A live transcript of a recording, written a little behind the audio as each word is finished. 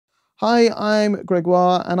Hi, I'm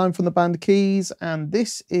Grégoire and I'm from the band Keys, and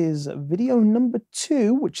this is video number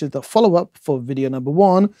 2, which is the follow-up for video number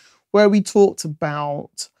 1, where we talked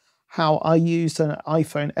about how I used an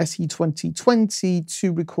iPhone SE 2020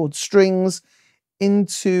 to record strings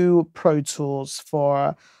into Pro Tools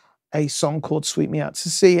for a song called Sweep Me Out to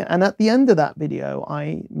Sea. And at the end of that video,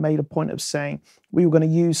 I made a point of saying we were going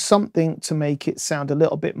to use something to make it sound a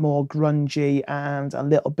little bit more grungy and a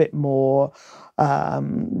little bit more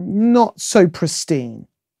not so pristine.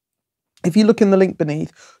 If you look in the link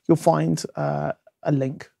beneath, you'll find a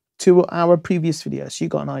link to our previous video, so you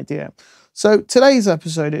got an idea. So today's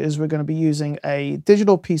episode is we're going to be using a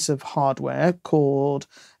digital piece of hardware called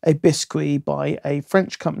a Biscuit by a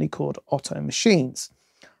French company called Oto Machines.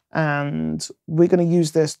 And we're going to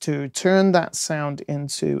use this to turn that sound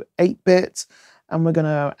into 8-bit, and we're going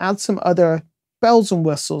to add some other bells and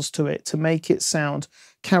whistles to it to make it sound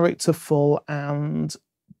characterful and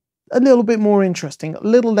a little bit more interesting, a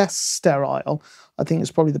little less sterile, I think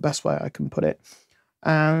is probably the best way I can put it.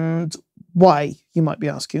 And why, you might be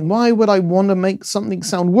asking, why would I want to make something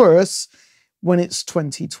sound worse when it's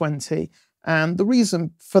 2020? And the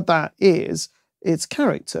reason for that is its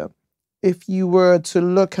character. If you were to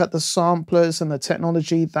look at the samplers and the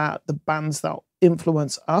technology that the bands that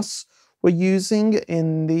influence us were using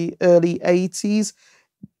in the early 80s,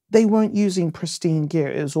 they weren't using pristine gear.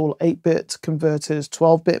 It was all 8-bit converters,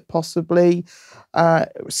 12-bit possibly,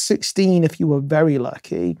 16 if you were very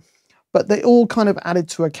lucky. But they all kind of added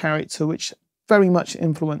to a character which very much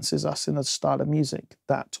influences us in the style of music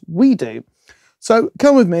that we do. So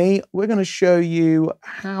come with me, we're going to show you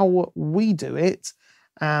how we do it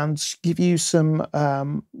and give you some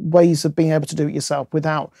ways of being able to do it yourself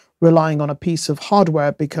without relying on a piece of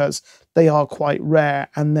hardware, because they are quite rare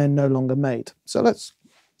and they're no longer made. So let's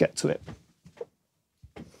get to it.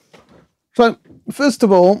 So first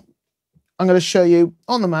of all, I'm going to show you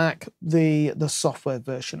on the Mac the software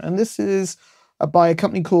version, and this is by a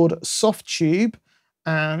company called Softube,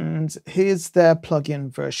 and here's their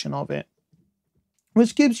plugin version of it,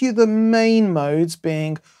 which gives you the main modes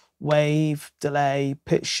being wave, delay,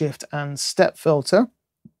 pitch shift, and step filter.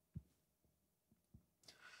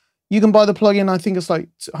 You can buy the plugin, I think it's like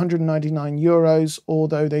 199 euros,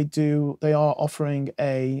 although they are offering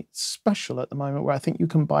a special at the moment where I think you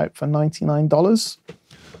can buy it for $99.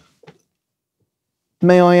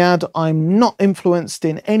 May I add, I'm not influenced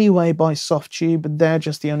in any way by Softube. They're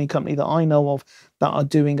just the only company that I know of that are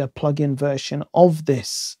doing a plugin version of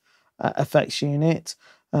this effects unit.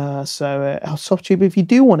 So Softube, if you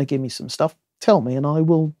do want to give me some stuff, tell me and I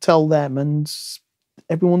will tell them, and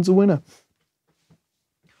everyone's a winner.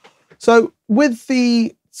 So with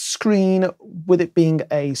the screen, with it being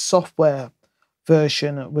a software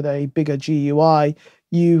version with a bigger GUI,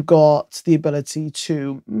 you've got the ability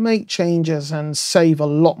to make changes and save a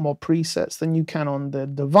lot more presets than you can on the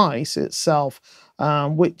device itself,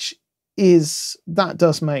 which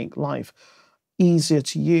does make life easier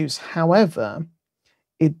to use. However,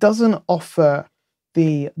 it doesn't offer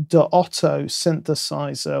the Oto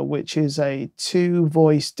synthesizer, which is a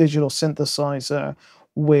 2-voice digital synthesizer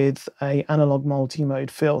with an analog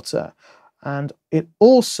multi-mode filter. And it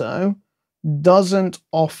also doesn't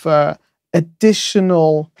offer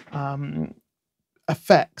additional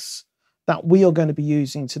effects that we are going to be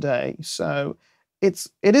using today. So it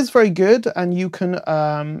is very good, and you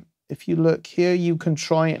can, if you look here, you can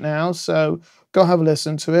try it now. So go have a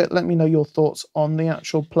listen to it. Let me know your thoughts on the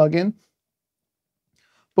actual plugin.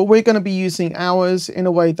 But we're going to be using ours in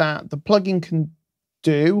a way that the plugin can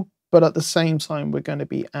do, but at the same time, we're going to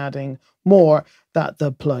be adding more that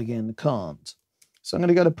the plugin can't. So I'm going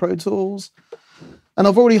to go to Pro Tools, and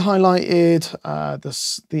I've already highlighted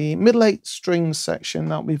the middle 8 strings section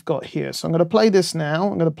that we've got here. So I'm going to play this now.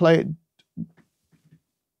 I'm going to play it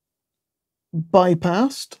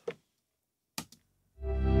bypassed.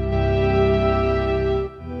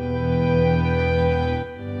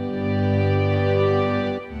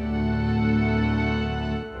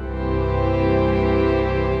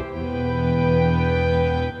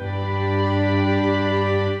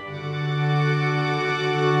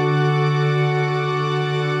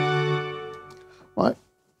 Right,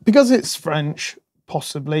 because it's French,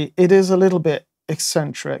 possibly, it is a little bit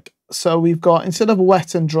eccentric. So we've got, instead of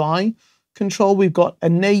wet and dry control, we've got a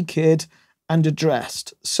naked and a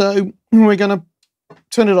dressed. So we're going to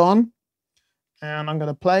turn it on, and I'm going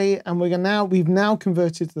to play, and we've now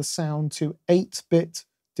converted the sound to 8-bit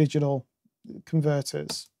digital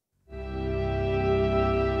converters.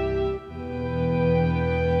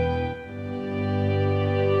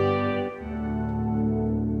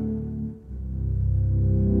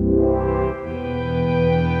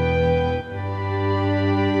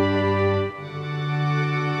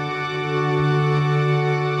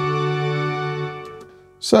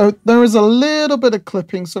 So there is a little bit of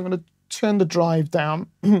clipping, so I'm going to turn the drive down.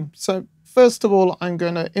 So first of all, I'm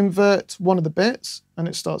going to invert one of the bits, and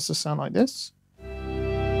it starts to sound like this.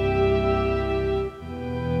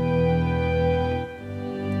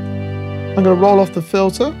 I'm going to roll off the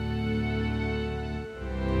filter.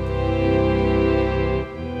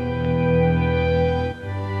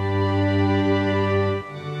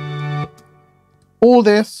 All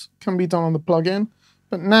this can be done on the plugin,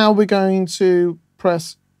 but now we're going to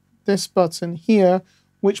press this button here,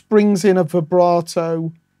 which brings in a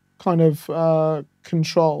vibrato kind of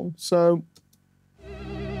control. So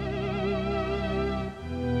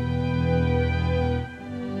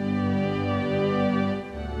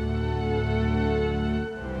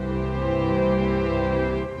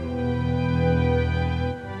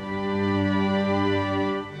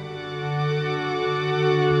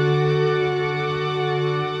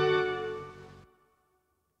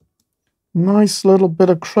nice little bit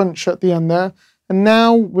of crunch at the end there. And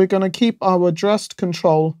now we're going to keep our adjust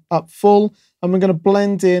control up full, and we're going to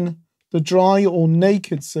blend in the dry or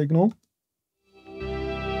naked signal.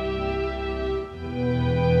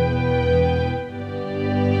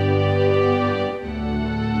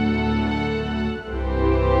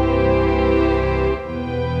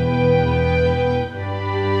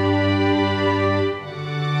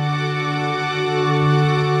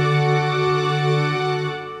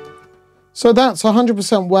 So that's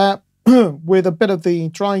 100% wet with a bit of the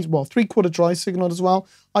dry, well, 3/4 dry signal as well.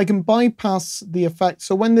 I can bypass the effect.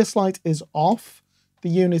 So when this light is off, the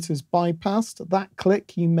unit is bypassed. That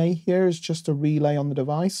click you may hear is just a relay on the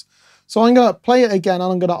device. So I'm going to play it again,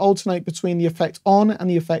 and I'm going to alternate between the effect on and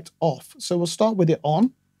the effect off. So we'll start with it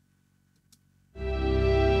on.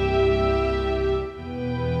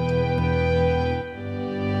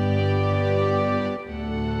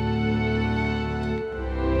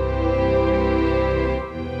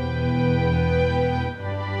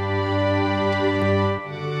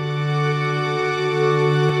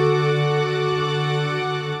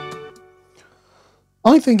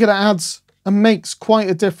 I think it adds and makes quite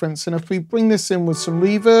a difference. And if we bring this in with some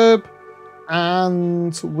reverb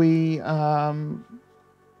and we, I'll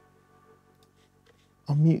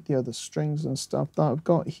mute the other strings and stuff that I've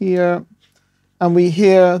got here, and we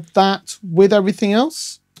hear that with everything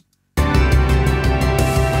else.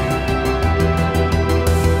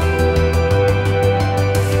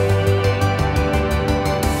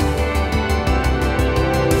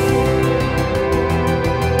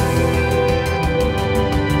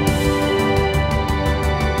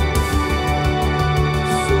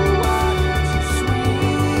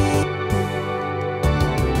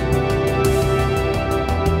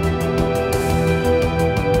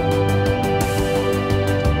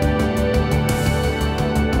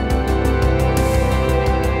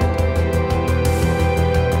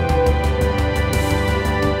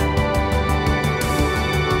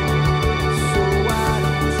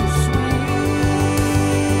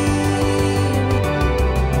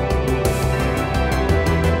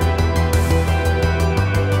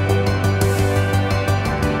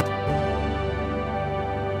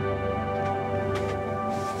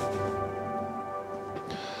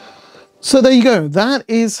 So there you go. That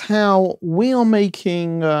is how we are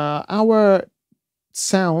making our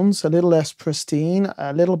sounds a little less pristine,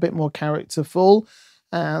 a little bit more characterful,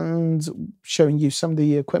 and showing you some of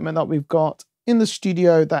the equipment that we've got in the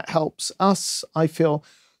studio that helps us, I feel,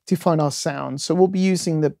 define our sound. So we'll be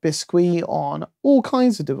using the Biscuit on all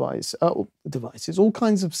kinds of devices, all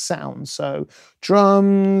kinds of sounds. So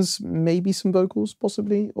drums, maybe some vocals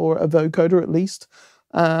possibly, or a vocoder at least,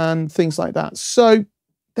 and things like that. So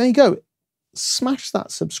there you go. Smash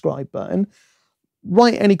that subscribe button.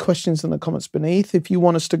 Write any questions in the comments beneath. If you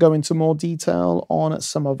want us to go into more detail on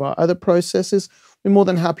some of our other processes, we're more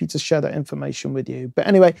than happy to share that information with you. But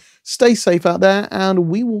anyway, stay safe out there, and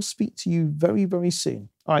we will speak to you very, very soon.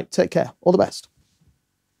 All right, take care. All the best.